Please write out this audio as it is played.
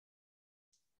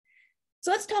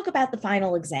So let's talk about the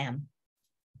final exam.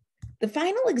 The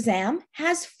final exam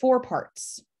has 4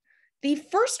 parts. The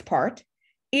first part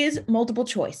is multiple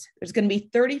choice. There's going to be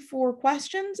 34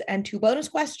 questions and 2 bonus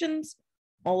questions.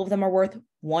 All of them are worth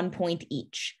 1 point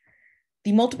each.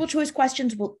 The multiple choice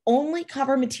questions will only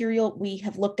cover material we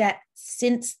have looked at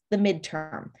since the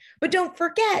midterm. But don't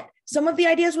forget, some of the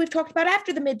ideas we've talked about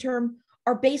after the midterm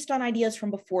are based on ideas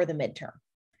from before the midterm.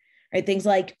 Right? Things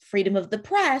like freedom of the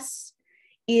press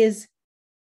is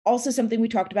also something we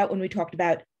talked about when we talked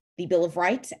about the Bill of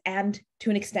Rights and, to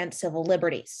an extent, civil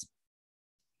liberties.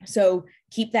 So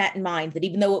keep that in mind, that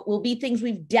even though it will be things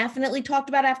we've definitely talked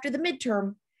about after the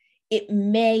midterm, it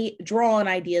may draw on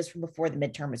ideas from before the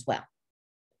midterm as well.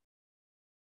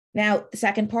 Now, the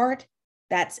second part,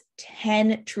 that's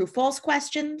 10 true-false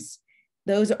questions.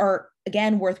 Those are,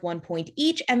 again, worth 1 point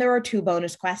each, and there are 2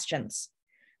 bonus questions.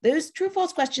 Those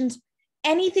true-false questions,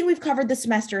 anything we've covered this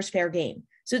semester is fair game.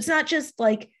 So it's not just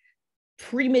like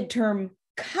pre-midterm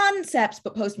concepts,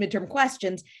 but post-midterm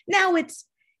questions. Now it's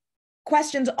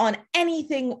questions on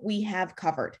anything we have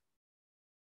covered.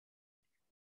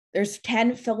 There's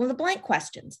 10 fill-in-the-blank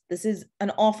questions. This is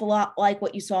an awful lot like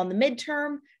what you saw in the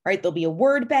midterm, right? There'll be a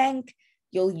word bank.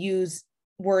 You'll use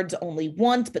words only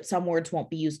once, but some words won't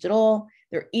be used at all.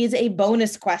 There is a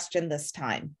bonus question this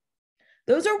time.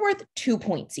 Those are worth 2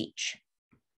 points each.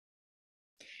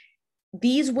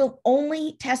 These will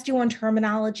only test you on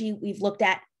terminology we've looked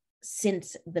at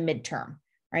since the midterm,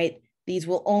 right? These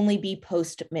will only be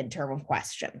post-midterm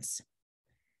questions.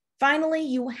 Finally,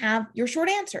 you have your short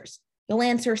answers. You'll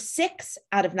answer 6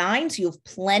 out of 9, so you have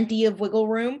plenty of wiggle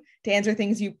room to answer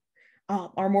things you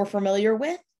are more familiar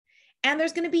with. And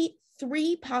there's going to be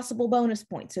 3 possible bonus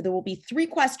points. So there will be 3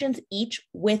 questions each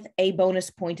with a bonus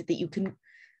point that you can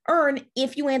earn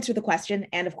if you answer the question,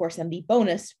 and of course, then the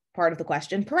bonus part of the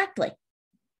question correctly.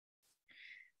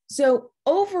 So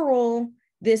overall,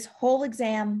 this whole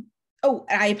exam, oh,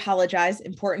 I apologize,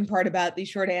 important part about these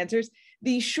short answers.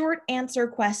 The short answer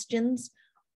questions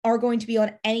are going to be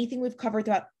on anything we've covered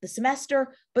throughout the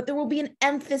semester, but there will be an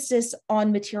emphasis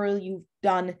on material you've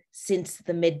done since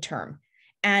the midterm.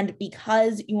 And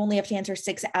because you only have to answer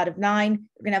 6 out of 9,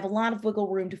 you're going to have a lot of wiggle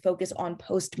room to focus on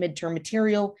post-midterm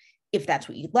material if that's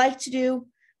what you'd like to do.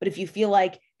 But if you feel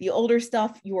like the older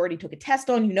stuff you already took a test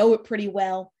on, you know it pretty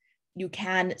well, you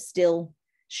can still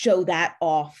show that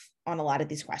off on a lot of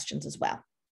these questions as well.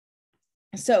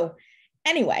 So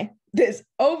anyway, this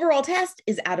overall test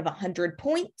is out of 100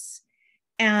 points,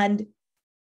 and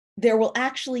there will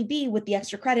actually be, with the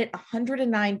extra credit,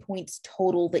 109 points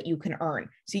total that you can earn.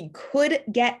 So you could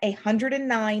get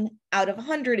 109 out of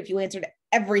 100 if you answered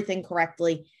everything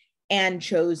correctly and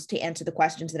chose to answer the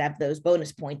questions that have those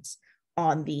bonus points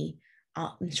on the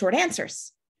short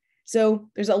answers. So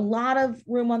there's a lot of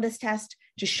room on this test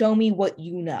to show me what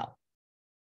you know.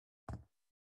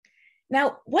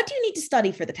 Now, what do you need to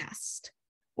study for the test?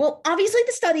 Well, obviously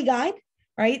the study guide,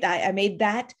 right? I made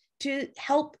that to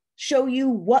help show you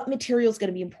what material is going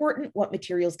to be important, what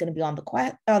material is going to be on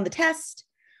the test.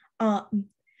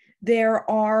 There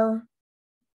are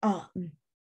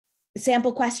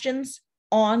sample questions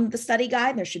on the study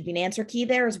guide. There should be an answer key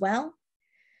there as well.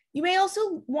 You may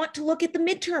also want to look at the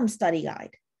midterm study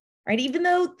guide, right? Even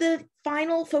though the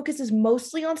final focus is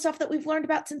mostly on stuff that we've learned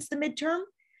about since the midterm,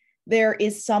 there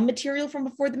is some material from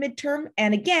before the midterm.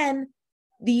 And again,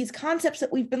 these concepts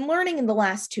that we've been learning in the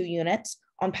last 2 units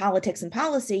on politics and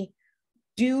policy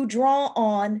do draw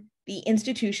on the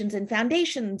institutions and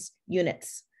foundations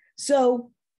units.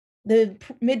 So the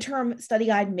midterm study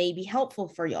guide may be helpful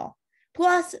for y'all.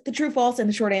 Plus, the true, false, and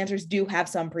the short answers do have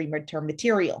some pre-midterm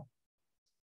material.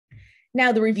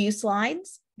 Now, the review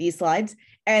slides, these slides,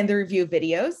 and the review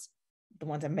videos, the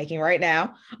ones I'm making right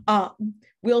now,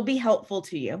 will be helpful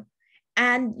to you.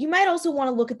 And you might also want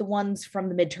to look at the ones from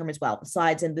the midterm as well, the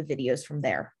slides and the videos from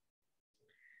there.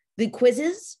 The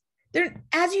quizzes, they're,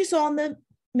 as you saw in the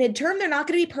midterm, they're not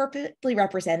going to be perfectly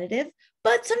representative,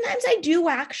 but sometimes I do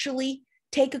actually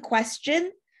take a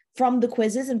question from the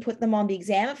quizzes and put them on the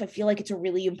exam if I feel like it's a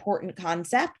really important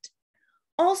concept.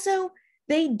 Also,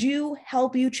 they do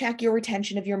help you check your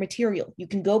retention of your material. You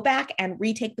can go back and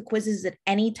retake the quizzes at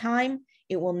any time.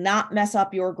 It will not mess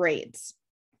up your grades.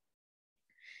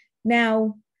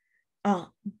 Now,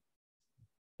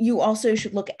 you also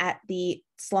should look at the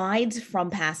slides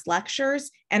from past lectures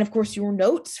and, of course, your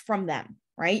notes from them,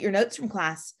 right? Your notes from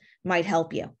class might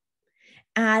help you.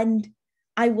 And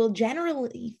I will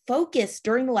generally focus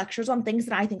during the lectures on things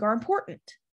that I think are important,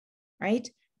 right?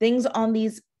 Things on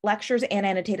these lectures and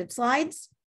annotated slides,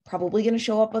 probably going to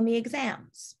show up on the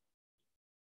exams.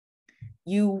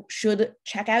 You should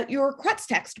check out your Crutz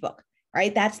textbook.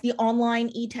 right? That's the online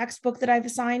e-textbook that I've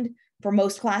assigned for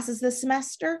most classes this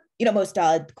semester, most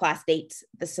class dates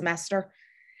this semester.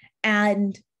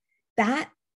 And that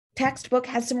textbook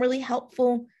has some really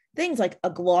helpful things like a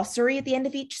glossary at the end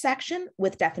of each section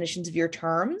with definitions of your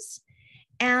terms.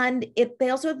 And they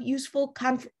also have useful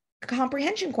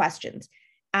comprehension questions.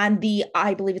 And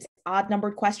I believe it's odd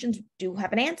numbered questions do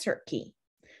have an answer key.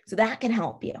 So that can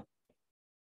help you.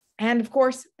 And of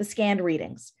course, the scanned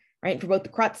readings, right? For both the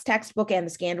CRUTS textbook and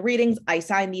the scanned readings, I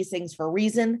assign these things for a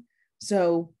reason.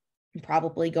 So I'm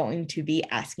probably going to be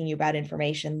asking you about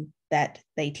information that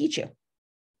they teach you.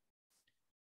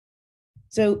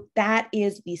 So that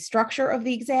is the structure of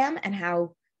the exam and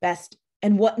how best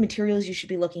and what materials you should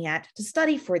be looking at to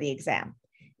study for the exam.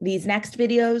 These next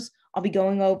videos, I'll be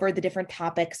going over the different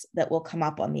topics that will come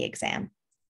up on the exam.